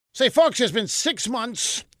Say, folks, it's been 6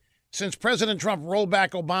 months since President Trump rolled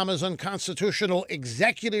back Obama's unconstitutional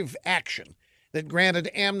executive action that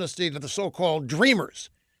granted amnesty to the so-called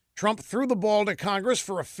Dreamers. Trump threw the ball to Congress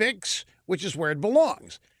for a fix, which is where it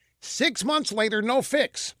belongs. 6 months later, no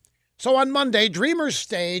fix. So on Monday, Dreamers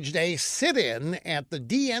staged a sit-in at the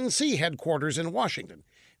DNC headquarters in Washington.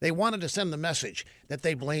 They wanted to send the message that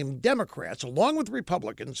they blamed Democrats, along with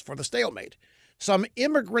Republicans, for the stalemate. Some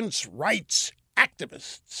immigrants' rights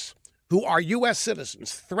activists who are U.S.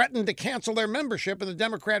 citizens threatened to cancel their membership in the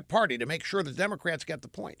Democrat Party to make sure the Democrats get the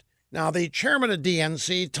point. Now, the chairman of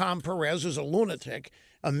DNC, Tom Perez, who's a lunatic,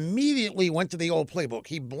 immediately went to the old playbook.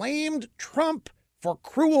 He blamed Trump for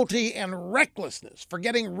cruelty and recklessness, for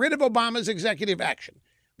getting rid of Obama's executive action.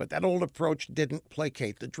 But that old approach didn't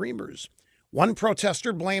placate the Dreamers. One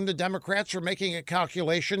protester blamed the Democrats for making a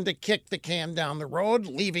calculation to kick the can down the road,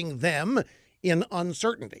 leaving them in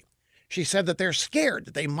uncertainty. She said that they're scared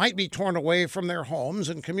that they might be torn away from their homes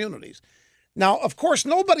and communities. Now, of course,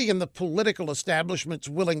 nobody in the political establishment's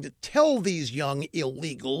willing to tell these young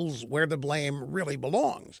illegals where the blame really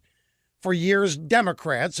belongs. For years,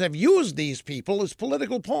 Democrats have used these people as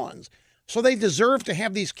political pawns, so they deserve to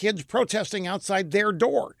have these kids protesting outside their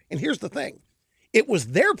door. And here's the thing. It was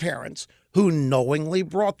their parents who knowingly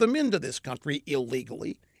brought them into this country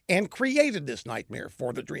illegally and created this nightmare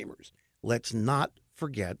for the Dreamers. Let's not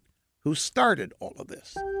forget who started all of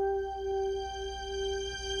this.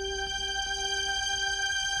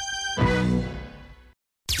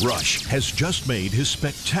 Rush has just made his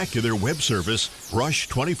spectacular web service, Rush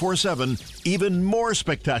 24/7, even more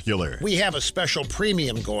spectacular. We have a special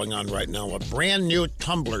premium going on right now, a brand new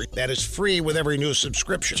Tumblr that is free with every new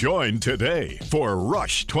subscription. Join today for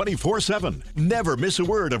Rush 24/7. Never miss a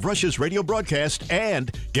word of Rush's radio broadcast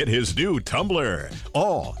and get his new Tumblr.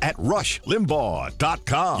 All at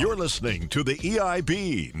RushLimbaugh.com. You're listening to the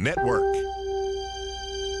EIB Network.